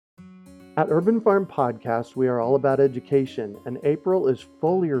At Urban Farm Podcast, we are all about education, and April is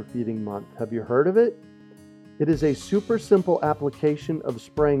foliar feeding month. Have you heard of it? It is a super simple application of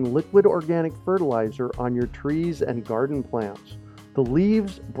spraying liquid organic fertilizer on your trees and garden plants. The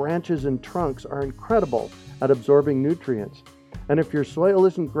leaves, branches, and trunks are incredible at absorbing nutrients. And if your soil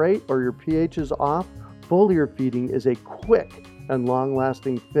isn't great or your pH is off, foliar feeding is a quick and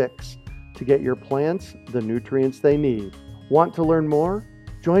long-lasting fix to get your plants the nutrients they need. Want to learn more?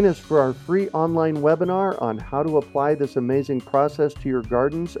 Join us for our free online webinar on how to apply this amazing process to your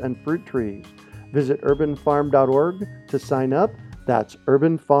gardens and fruit trees. Visit urbanfarm.org to sign up. That's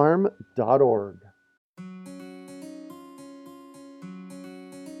urbanfarm.org.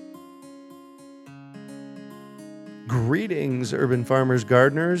 Greetings, urban farmers,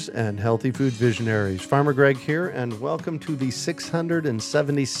 gardeners, and healthy food visionaries. Farmer Greg here, and welcome to the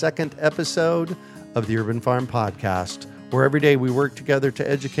 672nd episode of the Urban Farm Podcast, where every day we work together to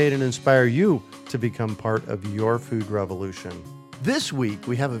educate and inspire you to become part of your food revolution. This week,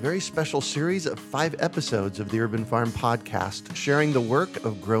 we have a very special series of 5 episodes of the Urban Farm Podcast, sharing the work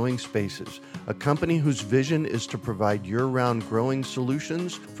of Growing Spaces, a company whose vision is to provide year-round growing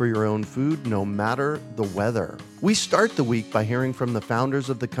solutions for your own food, no matter the weather. We start the week by hearing from the founders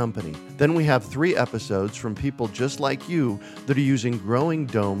of the company. Then we have 3 episodes from people just like you that are using growing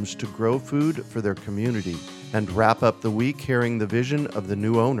domes to grow food for their community, and wrap up the week hearing the vision of the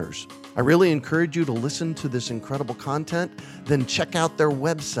new owners. I really encourage you to listen to this incredible content, then check out their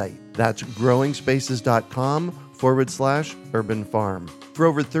website. That's growingspaces.com/urban farm. For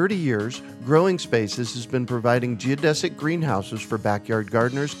over 30 years, Growing Spaces has been providing geodesic greenhouses for backyard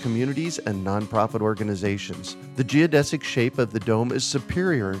gardeners, communities, and nonprofit organizations. The geodesic shape of the dome is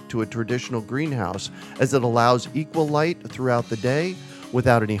superior to a traditional greenhouse as it allows equal light throughout the day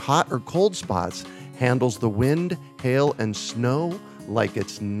without any hot or cold spots, handles the wind, hail, and snow like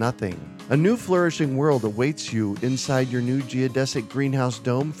it's nothing. A new flourishing world awaits you inside your new geodesic greenhouse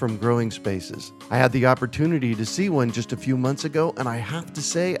dome from Growing Spaces. I had the opportunity to see one just a few months ago, and I have to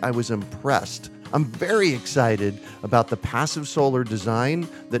say I was impressed. I'm very excited about the passive solar design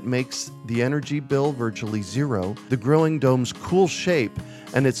that makes the energy bill virtually zero, the growing dome's cool shape,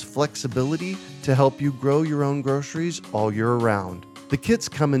 and its flexibility to help you grow your own groceries all year round. The kits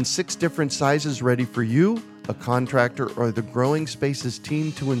come in 6 different sizes ready for you, a contractor, or the Growing Spaces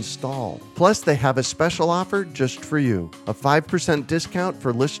team to install. Plus, they have a special offer just for you, a 5% discount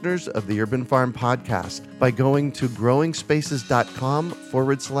for listeners of the Urban Farm Podcast by going to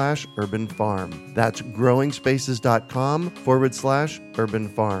growingspaces.com/urban farm. That's growingspaces.com/urban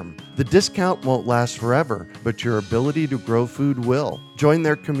farm. The discount won't last forever, but your ability to grow food will. Join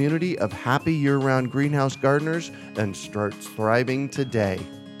their community of happy year-round greenhouse gardeners and start thriving today.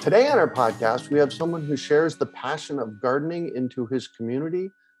 Today on our podcast, we have someone who shares the passion of gardening into his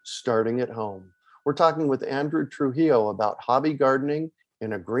community, starting at home. We're talking with Andrew Trujillo about hobby gardening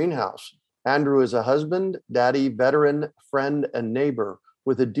in a greenhouse. Andrew is a husband, daddy, veteran, friend, and neighbor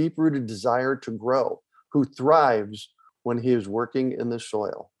with a deep-rooted desire to grow, who thrives when he is working in the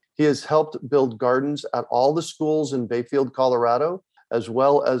soil. He has helped build gardens at all the schools in Bayfield, Colorado, as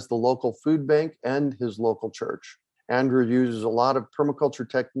well as the local food bank and his local church. Andrew uses a lot of permaculture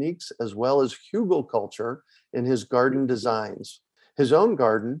techniques as well as hugelkultur in his garden designs. His own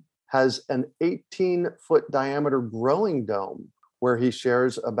garden has an 18-foot diameter growing dome where he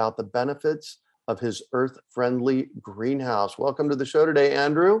shares about the benefits of his earth-friendly greenhouse. Welcome to the show today,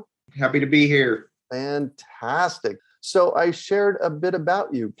 Andrew. Happy to be here. Fantastic. So I shared a bit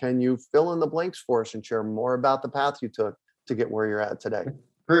about you. Can you fill in the blanks for us and share more about the path you took to get where you're at today?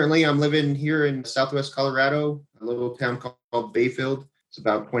 Currently, I'm living here in Southwest Colorado, a little town called Bayfield. It's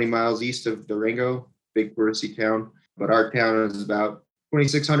about 20 miles east of Durango, big touristy town. But our town is about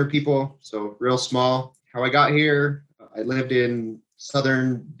 2,600 people, so real small. How I got here, I lived in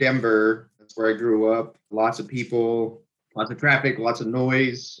southern Denver. That's where I grew up. Lots of people, lots of traffic, lots of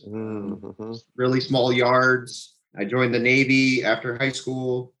noise, really small yards. I joined the Navy after high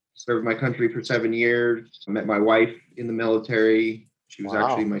school, served my country for 7 years. I met my wife in the military. She was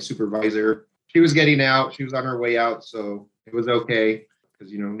actually my supervisor. She was getting out. She was on her way out. So it was okay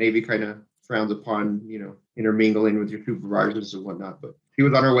because, Navy kind of frowns upon, intermingling with your supervisors and whatnot. But she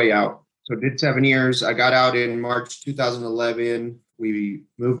was on her way out. So did 7 years. I got out in March 2011. We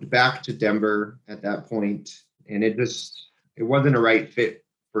moved back to Denver at that point, and it wasn't a right fit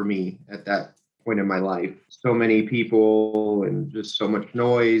for me at that point in my life. So many people and just so much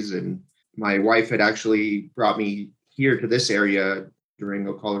noise. And my wife had actually brought me here to this area,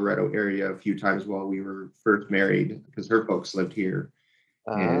 Durango, Colorado area, a few times while we were first married because her folks lived here.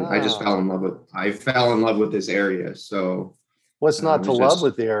 And I just fell in love with this area. So What's not to It's love just,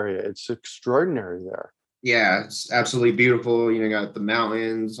 with the area? It's extraordinary there. yeah, it's absolutely beautiful. You got the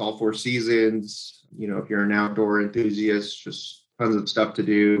mountains, all four seasons. If you're an outdoor enthusiast, just tons of stuff to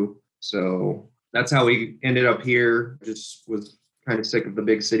do. So that's how we ended up here. Just was kind of sick of the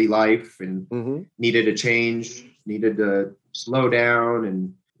big city life and Hmm. needed a change, needed to slow down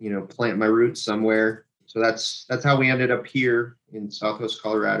and, plant my roots somewhere. So that's how we ended up here in Southwest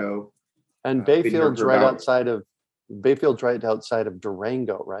Colorado. And Been here for about, Bayfield's right outside of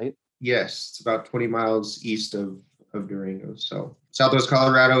Durango, right? yes, it's about 20 miles east of Durango. So Southwest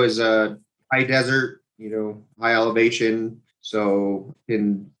Colorado is a high desert, high elevation. So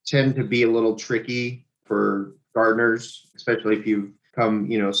can tend to be a little tricky for gardeners, especially if you've come,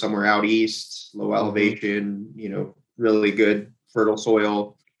 somewhere out east, low Hmm. elevation, really good fertile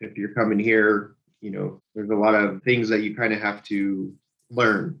soil. If you're coming here, there's a lot of things that you kind of have to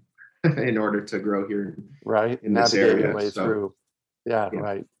learn in order to grow here Right. in this Navigate your area. way So through. Yeah, yeah.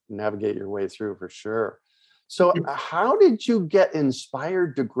 right. Navigate your way through for sure. So, how did you get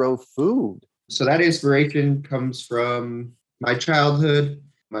inspired to grow food? So that inspiration comes from my childhood.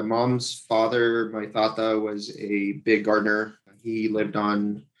 My mom's father, my tata, was a big gardener. He lived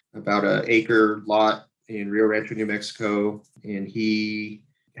on about an acre lot in Rio Rancho, New Mexico, and he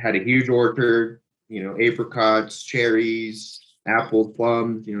had a huge orchard, apricots, cherries, apples,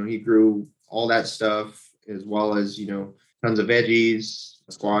 plums. He grew all that stuff as well as, tons of veggies,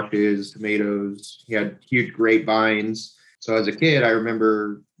 squashes, tomatoes. He had huge grapevines. So as a kid, I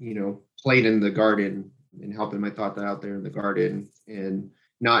remember, playing in the garden and helping my tata out there in the garden and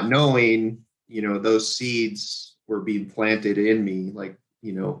not knowing, those seeds were being planted in me, like,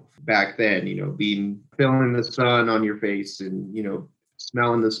 back then, being feeling the sun on your face and,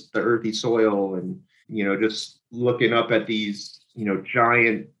 smelling the earthy soil and, just looking up at these,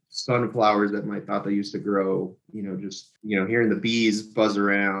 giant sunflowers that my tata used to grow, just, hearing the bees buzz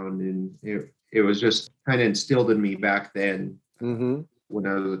around. And it was just kind of instilled in me back then Mm-hmm. when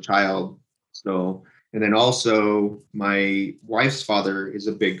I was a child. So, and then also my wife's father is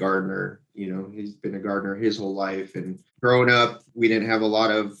a big gardener. He's been a gardener his whole life. And growing up, we didn't have a lot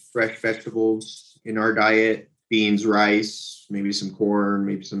of fresh vegetables in our diet, beans, rice, maybe some corn,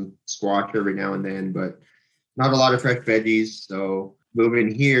 maybe some squash every now and then, but not a lot of fresh veggies. So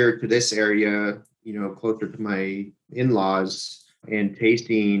moving here to this area, closer to my in-laws and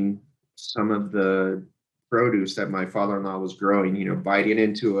tasting some of the produce that my father-in-law was growing, biting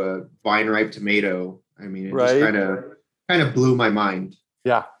into a vine ripe tomato. I mean, it just Right. kind of blew my mind,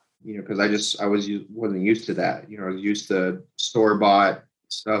 Yeah. because wasn't used to that. I was used to store-bought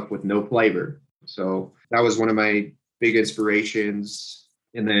stuff with no flavor. So that was one of my big inspirations.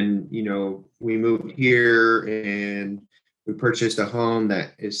 And then, we moved here and we purchased a home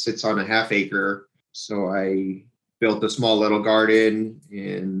that sits on a half acre. So I built a small little garden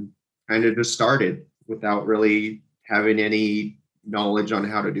and kind of just started without really having any knowledge on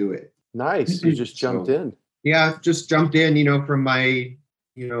how to do it. Nice. You just jumped So in. yeah, just jumped in, from my,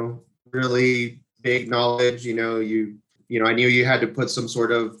 really big knowledge. I knew you had to put some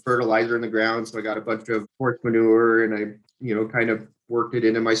sort of fertilizer in the ground. So I got a bunch of horse manure and I, kind of worked it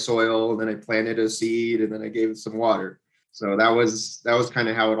into my soil. And then I planted a seed and then I gave it some water. So that was kind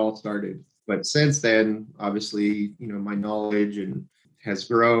of how it all started. But since then, obviously, my knowledge and has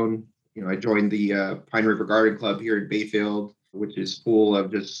grown. I joined the Pine River Garden Club here in Bayfield, which is full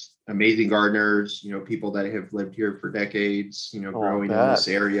of just amazing gardeners, people that have lived here for decades, Oh, I'll growing in this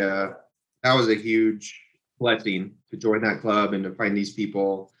bet. area. That was a huge blessing to join that club and to find these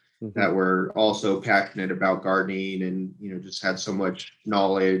people Hmm. that were also passionate about gardening and, just had so much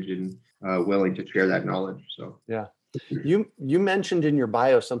knowledge and willing to share that knowledge. So, Yeah. You mentioned in your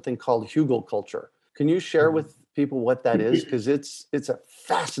bio something called hugelkulture. Can you share with people what that is? Because it's a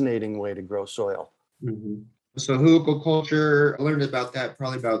fascinating way to grow soil. mhm. So hugelkulture, I learned about that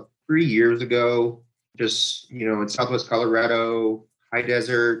probably about 3 years ago. Just, in Southwest Colorado, high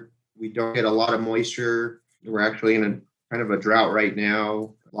desert, we don't get a lot of moisture. We're actually in a kind of a drought right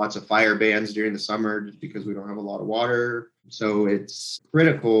now. Lots of fire bans during the summer just because we don't have a lot of water. So it's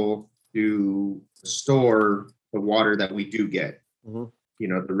critical to store the water that we do get, Hmm.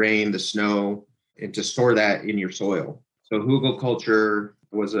 the rain, the snow, and to store that in your soil. So hugelkulture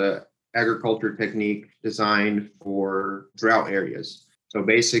was a agriculture technique designed for drought areas. So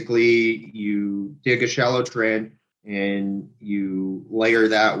basically, you dig a shallow trench and you layer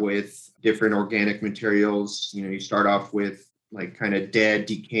that with different organic materials. You start off with like kind of dead,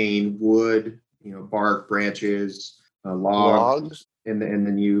 decaying wood, bark, branches, logs, Logs. and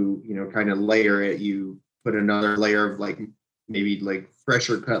then you kind of layer it. You put another layer of like maybe like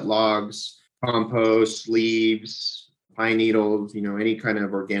fresher cut logs, compost, leaves, pine needles, any kind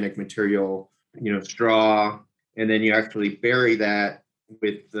of organic material, straw, and then you actually bury that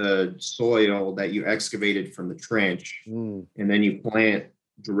with the soil that you excavated from the trench, Mm. and then you plant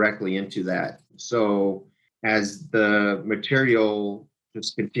directly into that. So as the material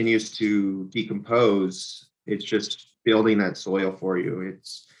just continues to decompose, it's just building that soil for you.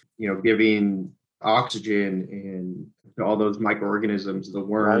 It's, giving oxygen and to all those microorganisms, the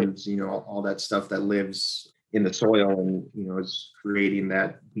Right. worms, all that stuff that lives in the soil and, is creating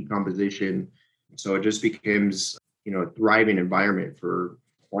that decomposition. So it just becomes, a thriving environment for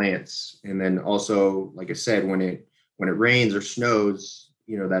plants. And then also, like I said, when it rains or snows,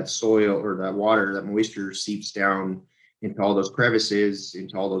 that soil or that water, that moisture seeps down into all those crevices,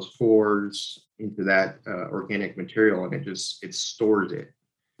 into all those pores, into that organic material, and it stores it.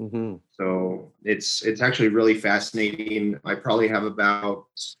 Hmm. So it's actually really fascinating. I probably have about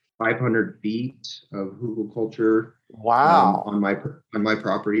 500 feet of hugelkultur Wow. on my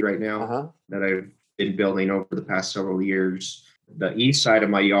property right now Uh-huh. that I've been building over the past several years. The east side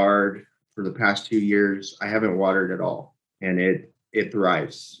of my yard for the past 2 years, I haven't watered at all, and it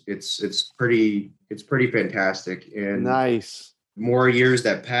thrives. It's pretty fantastic. And Nice. more years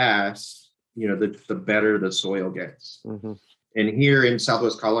that pass, the better the soil gets. Hmm. And here in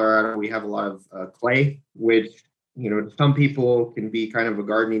Southwest Colorado, we have a lot of clay, which some people can be kind of a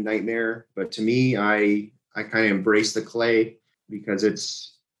gardening nightmare. But to me, I kind of embrace the clay because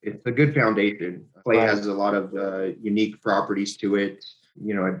it's a good foundation. Clay Right. has a lot of unique properties to it.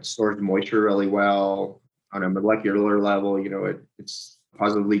 It stores moisture really well on a molecular level. It's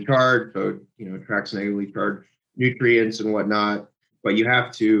positively charged, so it attracts negatively charged nutrients and whatnot. But you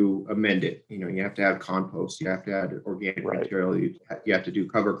have to amend it. You have to add compost. You have to add organic Right. material. You have to do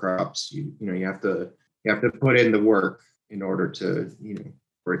cover crops. You have to put in the work in order to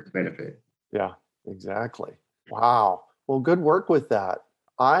for it to benefit. Yeah, exactly. Wow. Well, good work with that.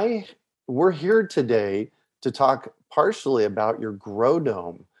 I We're here today to talk partially about your grow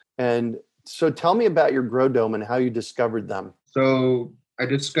dome. And so tell me about your grow dome and how you discovered them. So I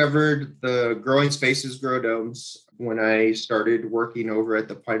discovered the Growing Spaces grow domes when I started working over at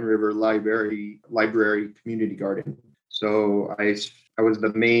the Pine River Library Community Garden. So I was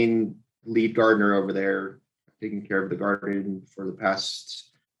the main lead gardener over there, taking care of the garden for the past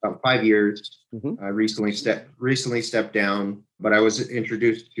about 5 years. Hmm. I recently stepped down, but I was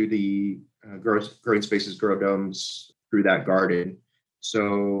introduced to the Growing Spaces grow domes through that garden.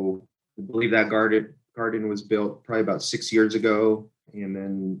 So I believe that garden was built probably about 6 years ago, and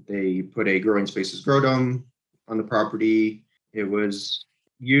then they put a Growing Spaces grow dome on the property. It was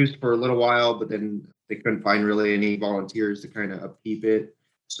used for a little while, but then they couldn't find really any volunteers to kind of upkeep it.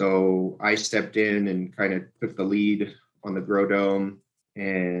 So I stepped in and kind of took the lead on the grow dome,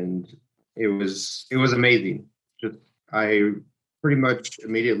 and it was amazing. Just I pretty much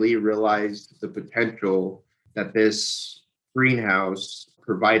immediately realized the potential that this greenhouse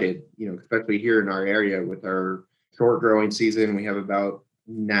provided, especially here in our area with our short growing season. We have about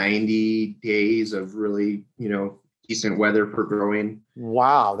 90 days of really, decent weather for growing.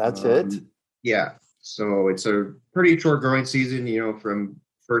 Wow, that's it? Yeah. So it's a pretty short growing season, from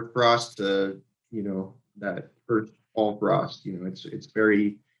first frost to, that first fall frost. It's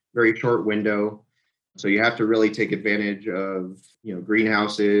very, very short window. So you have to really take advantage of,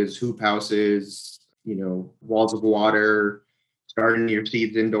 greenhouses, hoop houses, walls of water, starting your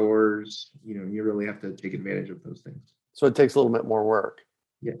seeds indoors. You really have to take advantage of those things. So it takes a little bit more work,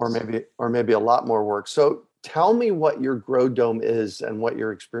 Yes. or maybe a lot more work. So tell me what your grow dome is and what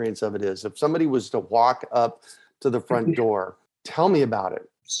your experience of it is. If somebody was to walk up to the front door, tell me about it.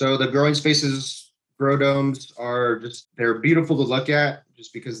 So the Growing Spaces grow domes they're beautiful to look at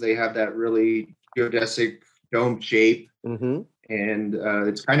just because they have that really geodesic dome shape. Hmm. And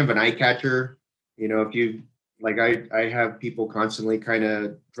it's kind of an eye catcher. If you like, I have people constantly kind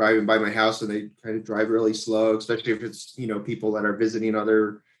of driving by my house and they kind of drive really slow, especially if it's, people that are visiting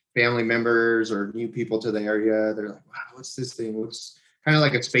other family members or new people to the area. They're like, wow, what's this thing? Looks kind of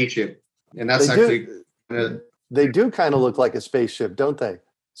like a spaceship. And They that's actually, do. uh, They do kind of look like a spaceship, don't they?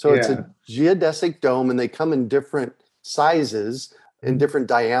 So it's a yeah. geodesic dome, and they come in different sizes and different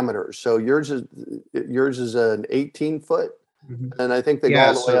diameters. So yours is an 18 foot, Mhm. and I think they go Yeah.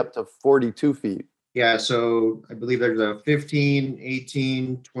 all the way So up to 42 feet. Yeah, so I believe there's a 15,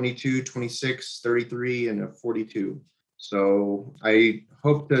 18, 22, 26, 33, and a 42. So I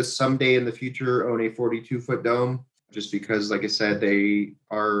hope to someday in the future own a 42-foot dome, just because, like I said, they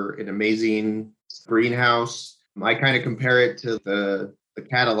are an amazing greenhouse. I kind of compare it to the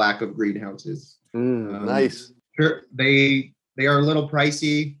Cadillac of greenhouses. Mm, Um, nice. sure, they are a little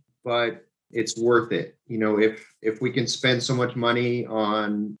pricey, but it's worth it. If we can spend so much money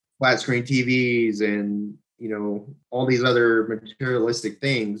on flat screen TVs and, all these other materialistic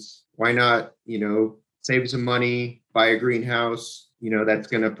things, why not, save some money, buy a greenhouse, that's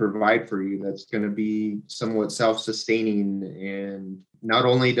going to provide for you, that's going to be somewhat self-sustaining. And not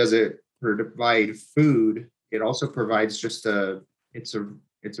only does it provide food, it also provides it's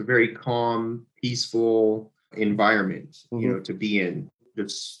a very calm, peaceful environment, to be in.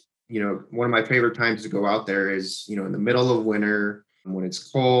 Just, one of my favorite times to go out there is, in the middle of winter when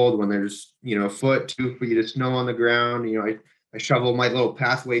it's cold, when there's, a foot, 2 feet of snow on the ground. I shovel my little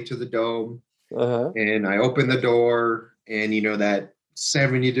pathway to the dome, and I open the door, and, that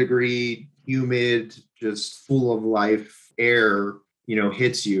 70-degree, humid, just full of life air,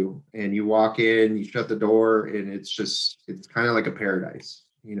 hits you, and you walk in, you shut the door, and it's kind of like a paradise.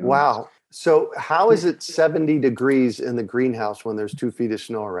 Wow. So how is it 70 degrees in the greenhouse when there's 2 feet of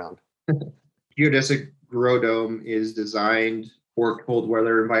snow around? Geodesic grow dome is designed for cold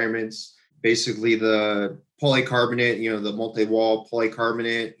weather environments. Basically, the polycarbonate, the multi-wall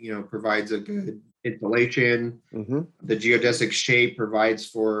polycarbonate, provides a good insulation. The geodesic shape provides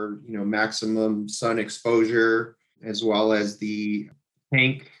for, maximum sun exposure, as well as the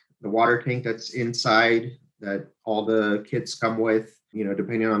water tank that's inside that all the kits come with.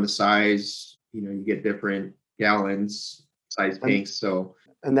 Depending on the size, you get different gallons size tanks.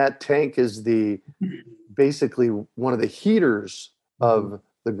 And that tank is basically one of the heaters of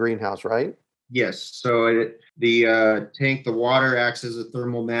the greenhouse, right? Yes. So the tank, the water acts as a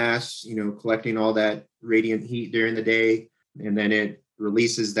thermal mass, collecting all that radiant heat during the day, and then it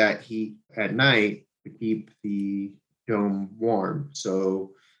releases that heat at night to keep the dome warm.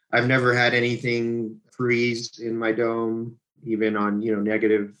 So I've never had anything freeze in my dome, even on,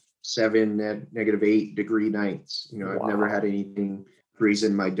 -7, -8 degree nights. I've never had anything freeze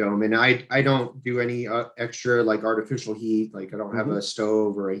in my dome. And I don't do any extra like artificial heat. Like I don't have a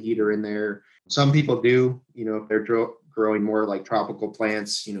stove or a heater in there. Some people do, if they're growing more like tropical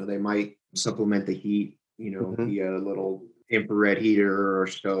plants, they might supplement the heat, via a little infrared heater or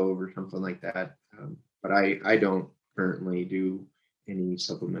stove or something like that. But I don't currently do any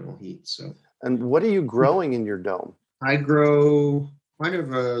supplemental heat. So. And what are you growing in your dome? I grow kind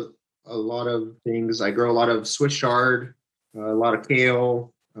of a lot of things. I grow a lot of Swiss chard, a lot of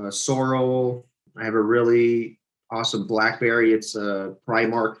kale, sorrel. I have a really awesome blackberry. It's a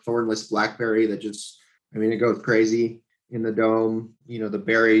Primark thornless blackberry that it goes crazy in the dome. The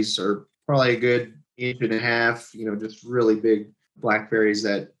berries are probably a good 1.5 inches, just really big blackberries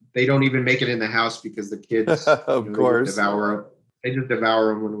that they don't even make it in the house because the kids, of course, they just devour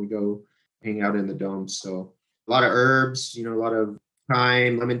them when we go hang out in the dome. So a lot of herbs, a lot of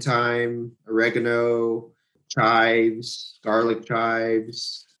thyme, lemon thyme, oregano, chives, garlic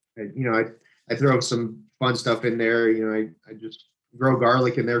chives. I throw some fun stuff in there. I just grow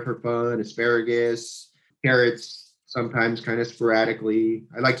garlic in there for fun, asparagus, carrots, sometimes kind of sporadically.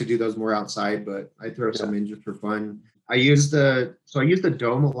 I like to do those more outside, but I throw some in just for fun. I use the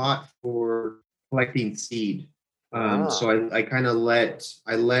dome a lot for collecting seed. So I kind of let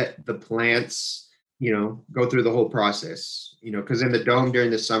the plants, go through the whole process, because in the dome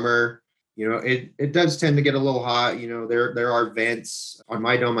during the summer, it does tend to get a little hot. There are vents on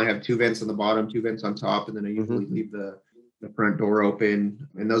my dome. I have 2 vents on the bottom, 2 vents on top, and then I usually leave the front door open.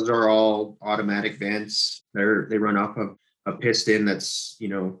 And those are all automatic vents. They run off of a piston that's,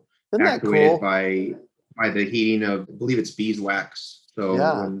 actuated by the heating of, I believe it's beeswax. So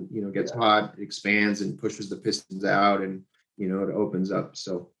when, it gets hot, it expands and pushes the pistons out, and, it opens up.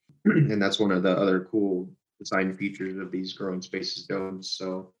 So, and that's one of the other cool design features of these growing spaces domes.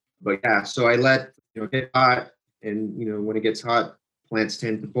 So, but yeah, so I let, it get hot, and, when it gets hot, plants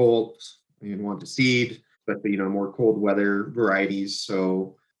tend to bolt and want to seed, especially, more cold weather varieties.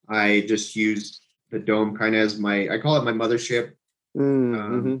 So I just use the dome kind of as I call it my mothership,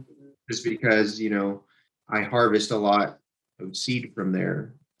 just because, I harvest a lot of seed from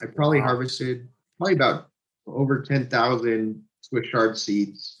there. I probably harvested about over 10,000 Swiss chard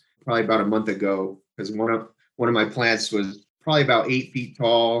seeds probably about a month ago, because one of my plants was probably about 8 feet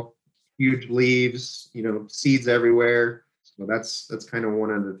tall, huge leaves, seeds everywhere. So that's kind of one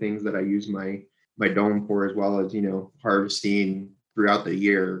of the things that I use my dome for, as well as, harvesting throughout the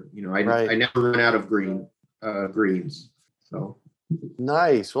year. I never run out of greens. So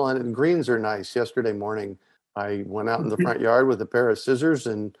nice. Well, and greens are nice. Yesterday morning, I went out in the front yard with a pair of scissors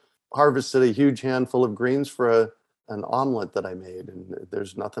and harvested a huge handful of greens for an omelet that I made, and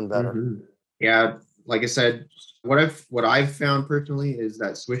there's nothing better. Yeah, like I said, what I've found personally is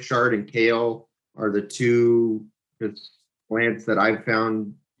that Swiss chard and kale are the two plants that I've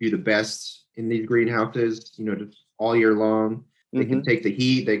found do the best in these greenhouses, just all year long. They can take the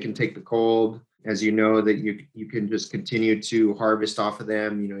heat, they can take the cold. As you know, that you can just continue to harvest off of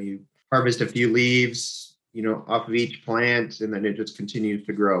them. You harvest a few leaves, off of each plant, and then it just continues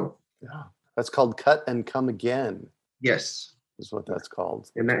to grow. Yeah. That's called cut and come again. Yes. Is what that's called.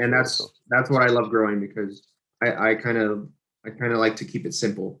 And that's what I love growing, because I kind of like to keep it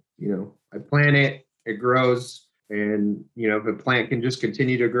simple. I plant it, it grows, and if a plant can just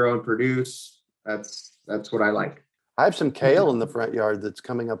continue to grow and produce, that's what I like. I have some kale in the front yard that's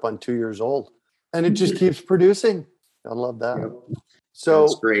coming up on 2 years old, and it just keeps producing. I love that. Yep. So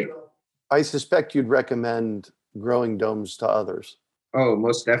that's great. I suspect you'd recommend growing domes to others. Oh,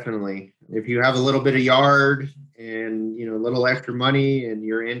 most definitely. If you have a little bit of yard and, a little extra money, and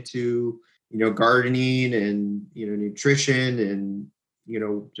you're into, gardening and, nutrition and,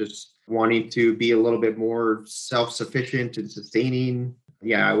 just wanting to be a little bit more self-sufficient and sustaining.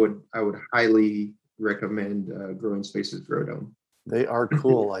 Yeah, I would highly recommend Growing Spaces Grow Dome. They are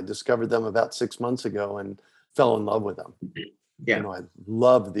cool. I discovered them about 6 months ago and fell in love with them. Yeah. I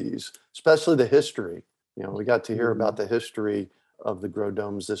love these, especially the history. We got to hear about the history of the Grow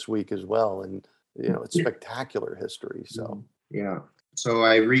Domes this week as well. And, it's spectacular history. So, yeah. So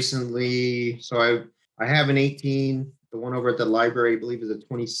I have an 18, the one over at the library, I believe, is a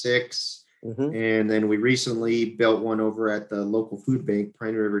 26. And then we recently built one over at the local food bank,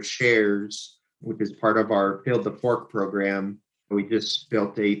 Pine River Shares, which is part of our Field the Fork program. We just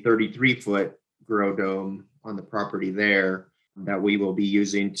built a 33-foot grow dome on the property there that we will be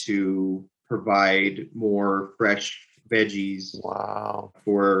using to provide more fresh veggies. Wow.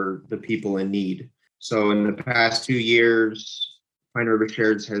 For the people in need. So in the past 2 years, Pine River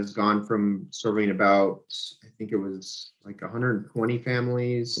Shares has gone from serving about, I think it was like 120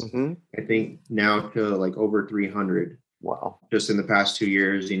 families, I think now to like over 300. Wow. Just in the past 2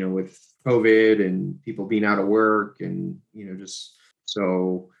 years, with COVID and people being out of work and, just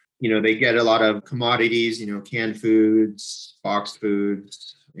so, they get a lot of commodities, canned foods, boxed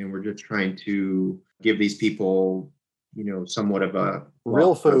foods, and we're just trying to give these people somewhat of a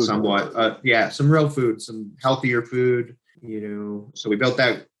real food, some real food, some healthier food, so we built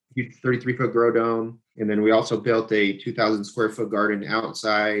that huge 33-foot grow dome. And then we also built a 2,000 square foot garden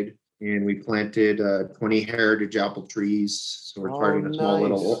outside, and we planted 20 heritage apple trees. So we're starting a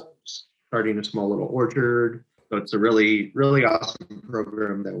small little orchard. So it's a really, really awesome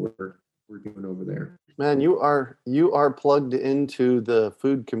program that we're doing over there. Man, you are plugged into the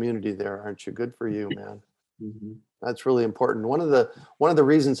food community there, aren't you? Good for you, man. That's really important. One of the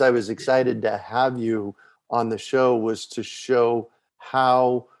reasons I was excited to have you on the show was to show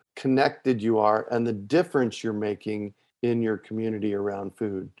how connected you are and the difference you're making in your community around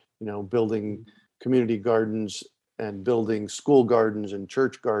food. Building community gardens and building school gardens and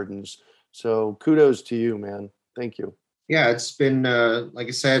church gardens. So kudos to you, man. Thank you. Yeah, it's been like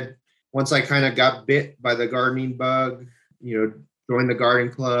I said, once I kind of got bit by the gardening bug, joined the garden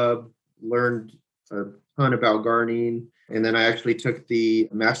club, learned a ton about gardening, and then I actually took the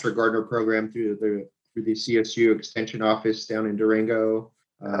Master Gardener program through the CSU Extension Office down in Durango,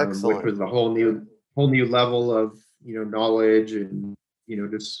 which was a whole new level of knowledge, and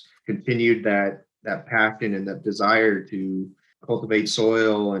just continued that passion and that desire to cultivate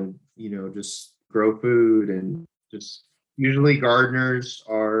soil and just grow food. And just usually gardeners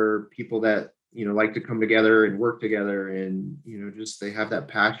are people that like to come together and work together, and just they have that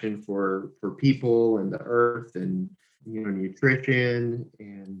passion for people and the earth and nutrition,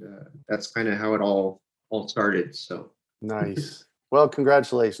 and that's kind of how it all started. So nice. Well,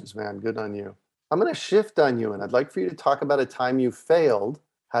 congratulations, man. Good on you. I'm going to shift on you, and I'd like for you to talk about a time you failed,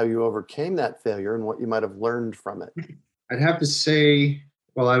 how you overcame that failure, and what you might have learned from it. I'd have to say,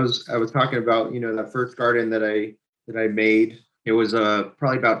 well, I was talking about that first garden that I made. It was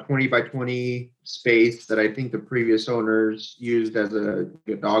probably about 20 by 20 space that I think the previous owners used as a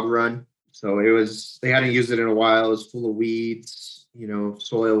dog run. So they hadn't used it in a while. It was full of weeds,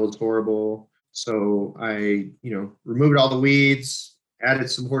 soil was horrible. So I, removed all the weeds,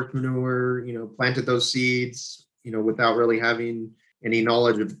 added some horse manure, planted those seeds, without really having any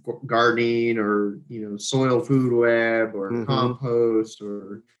knowledge of gardening or, soil food web or compost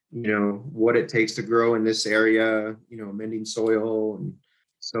or, what it takes to grow in this area, amending soil. And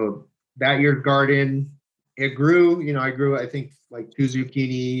so that year's garden, it grew, I grew, I think like 2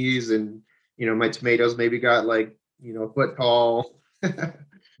 zucchinis, and, my tomatoes maybe got like, a foot tall,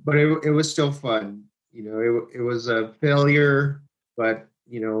 but it was still fun. It was a failure, but,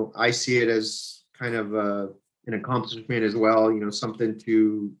 I see it as kind of an accomplishment as well, something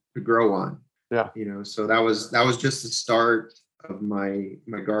to grow on. Yeah. So that was just the start of my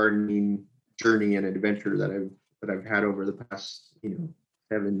gardening journey and adventure that I've had over the past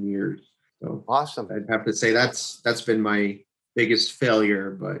 7 years. So Awesome. I'd have to say that's been my biggest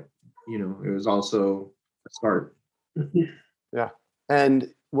failure, but it was also a start. Yeah.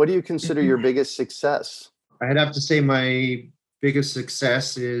 And what do you consider your biggest success? I'd have to say my biggest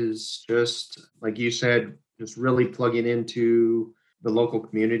success is just like you said, just really plugging into the local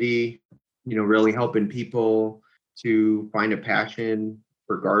community, really helping people to find a passion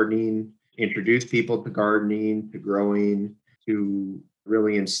for gardening, introduce people to gardening, to growing, to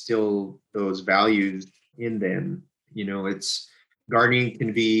really instill those values in them. It's gardening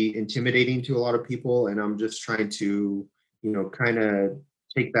can be intimidating to a lot of people, and I'm just trying to, kind of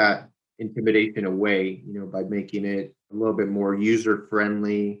take that intimidation away, by making it a little bit more user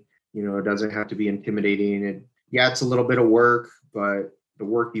friendly. It doesn't have to be intimidating. It's a little bit of work, but the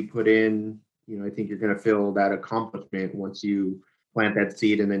work you put in, I think you're going to feel that accomplishment once you plant that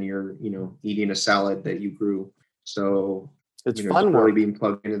seed and then you're, eating a salad that you grew. So, It's just fun really work. being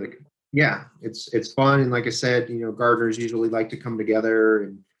plugged into it's fun. And like I said, gardeners usually like to come together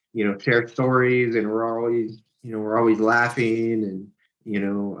and, share stories, and we're always laughing and,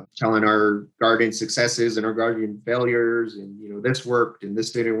 telling our garden successes and our garden failures, and, this worked and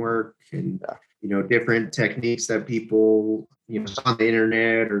this didn't work, and, different techniques that people, saw on the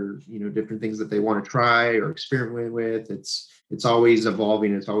internet, or, different things that they want to try or experiment with. It's always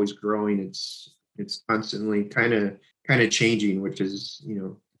evolving. It's always growing. It's constantly kind of changing, which is,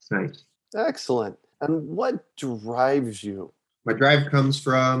 it's nice. Excellent. And what drives you? My drive comes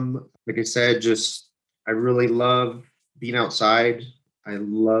from, like I said, just I really love being outside. I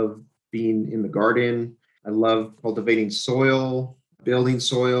love being in the garden. I love cultivating soil, building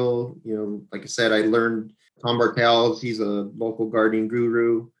soil. Like I said, I learned Tom Bartels. He's a local gardening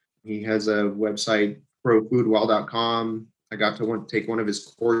guru. He has a website, growfoodwell.com. I got to take one of his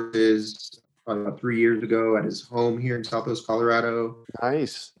courses probably about 3 years ago at his home here in Southwest Colorado.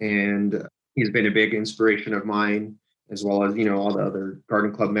 Nice. And he's been a big inspiration of mine, as well as, all the other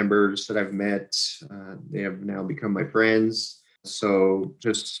garden club members that I've met. They have now become my friends. So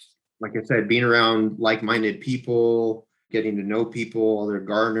just like I said, being around like-minded people, getting to know people, other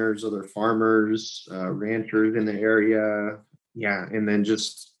gardeners, other farmers, ranchers in the area. Yeah. And then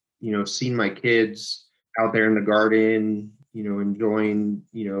just, seeing my kids out there in the garden, enjoying,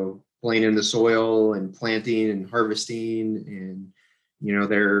 playing in the soil and planting and harvesting, and,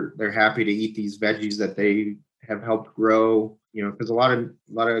 they're happy to eat these veggies that they have helped grow, because a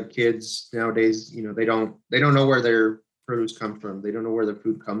lot of kids nowadays, they don't know where their produce comes from. They don't know where their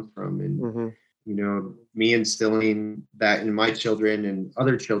food comes from. And, me instilling that in my children and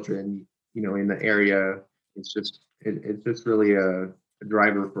other children, in the area, it's just really a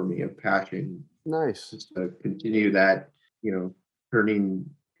driver for me, a passion, Nice. just to continue that, turning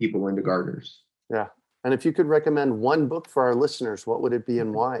people into gardeners. Yeah. And if you could recommend one book for our listeners, what would it be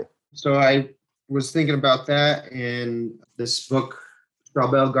and why? So I was thinking about that, and this book, Straw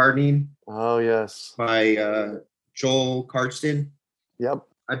Bale Gardening, Oh, yes. by Joel Cardston. Yep.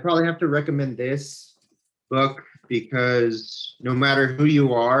 I'd probably have to recommend this book because no matter who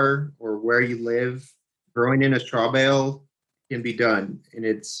you are or where you live, growing in a straw bale can be done. And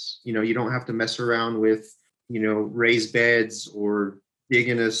it's, you don't have to mess around with, raised beds or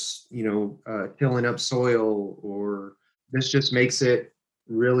digging tilling up soil, or this just makes it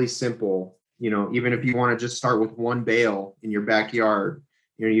really simple. Even if you want to just start with one bale in your backyard,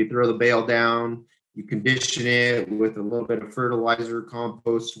 you throw the bale down, you condition it with a little bit of fertilizer,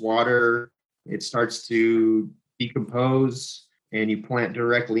 compost, water. It starts to decompose, and you plant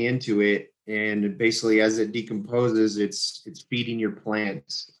directly into it. And basically, as it decomposes, it's feeding your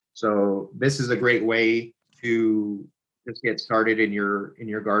plants. So this is a great way to just get started in your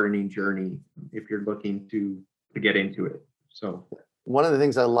gardening journey if you're looking to get into it. So one of the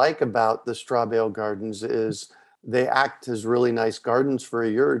things I like about the straw bale gardens is they act as really nice gardens for a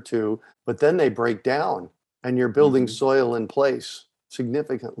year or two, but then they break down and you're building soil in place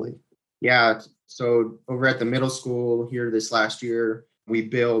significantly. Yeah. So over at the middle school here this last year, we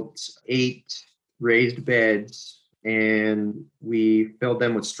built 8 raised beds, and we filled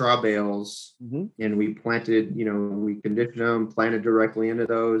them with straw bales, and we planted, we conditioned them, planted directly into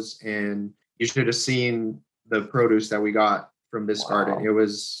those. And you should have seen the produce that we got from this garden. It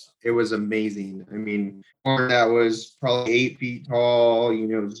was amazing. I mean, corn that was probably 8 feet tall,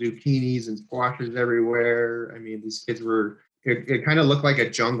 zucchinis and squashes everywhere. I mean, these kids it kind of looked like a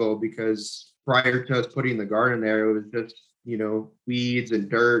jungle, because prior to us putting the garden there, it was just, weeds and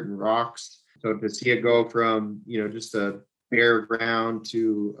dirt and rocks. So to see it go from, just a bare ground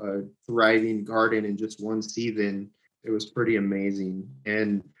to a thriving garden in just one season, it was pretty amazing.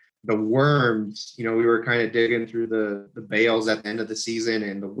 And the worms, we were kind of digging through the bales at the end of the season,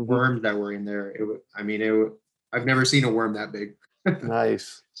 and the worms that were in there, I've never seen a worm that big.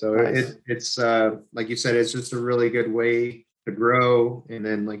 Nice. So Nice. it's like you said, it's just a really good way to grow. And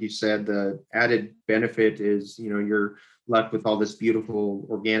then, like you said, the added benefit is, you're left with all this beautiful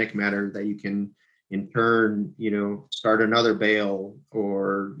organic matter that you can in turn, start another bale,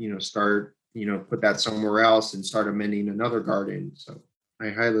 or, put that somewhere else and start amending another garden. So I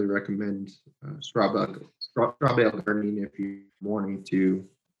highly recommend straw bale gardening if you're wanting to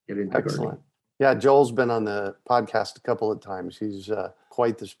get into Excellent. gardening. Yeah, Joel's been on the podcast a couple of times. He's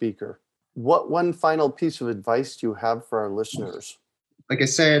quite the speaker. What one final piece of advice do you have for our listeners? Like I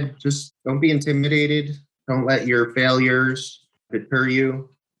said, just don't be intimidated. Don't let your failures deter you.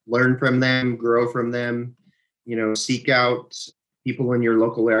 Learn from them, grow from them. Seek out people in your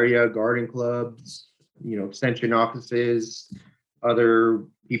local area, garden clubs, extension offices, other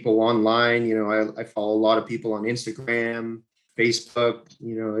people online. I follow a lot of people on Instagram, Facebook.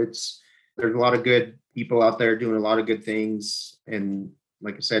 There's a lot of good people out there doing a lot of good things. And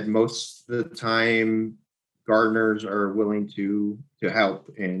like I said, most of the time, gardeners are willing to help.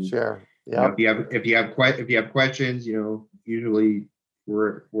 And Sure. Yeah. if you have questions, usually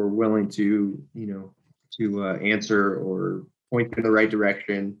we're willing to answer or point in the right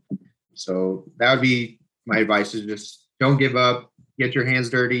direction. So that would be my advice: is just don't give up, get your hands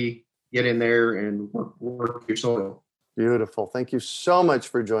dirty, get in there and work your soil. Beautiful. Thank you so much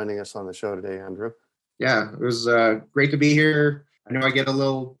for joining us on the show today, Andrew. Yeah, it was great to be here. I know I get a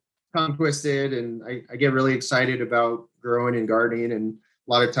little tongue twisted, and I get really excited about growing and gardening. And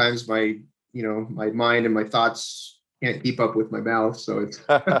a lot of times my mind and my thoughts can't keep up with my mouth. So it's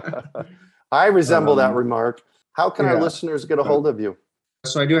I resemble that remark. How can our yeah. listeners get a hold of you?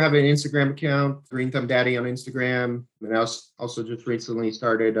 So I do have an Instagram account, Green Thumb Daddy on Instagram. And I also just recently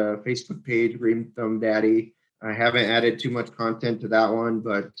started a Facebook page, Green Thumb Daddy. I haven't added too much content to that one,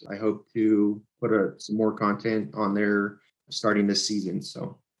 but I hope to put some more content on there starting this season.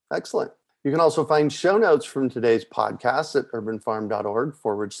 So excellent. You can also find show notes from today's podcast at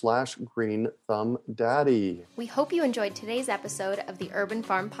urbanfarm.org/Green Thumb Daddy. We hope you enjoyed today's episode of the Urban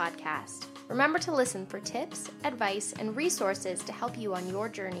Farm Podcast. Remember to listen for tips, advice, and resources to help you on your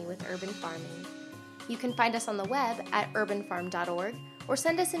journey with urban farming. You can find us on the web at urbanfarm.org or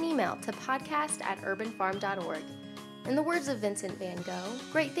send us an email to podcast@urbanfarm.org. In the words of Vincent van Gogh,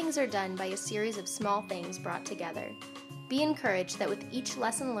 great things are done by a series of small things brought together. Be encouraged that with each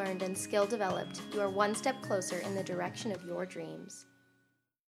lesson learned and skill developed, you are one step closer in the direction of your dreams.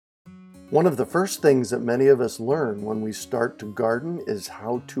 One of the first things that many of us learn when we start to garden is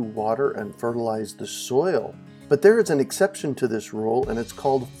how to water and fertilize the soil. But there is an exception to this rule, and it's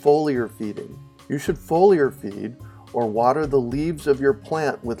called foliar feeding. You should foliar feed or water the leaves of your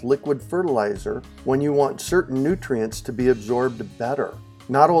plant with liquid fertilizer when you want certain nutrients to be absorbed better.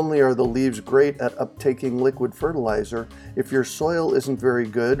 Not only are the leaves great at uptaking liquid fertilizer, if your soil isn't very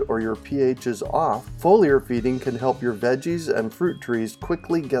good or your pH is off, foliar feeding can help your veggies and fruit trees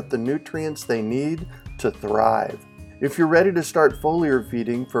quickly get the nutrients they need to thrive. If you're ready to start foliar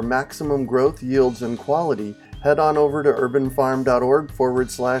feeding for maximum growth, yields, and quality, head on over to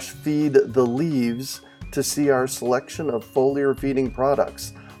urbanfarm.org/feed the leaves to see our selection of foliar feeding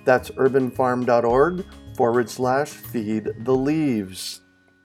products. That's urbanfarm.org/feed the leaves.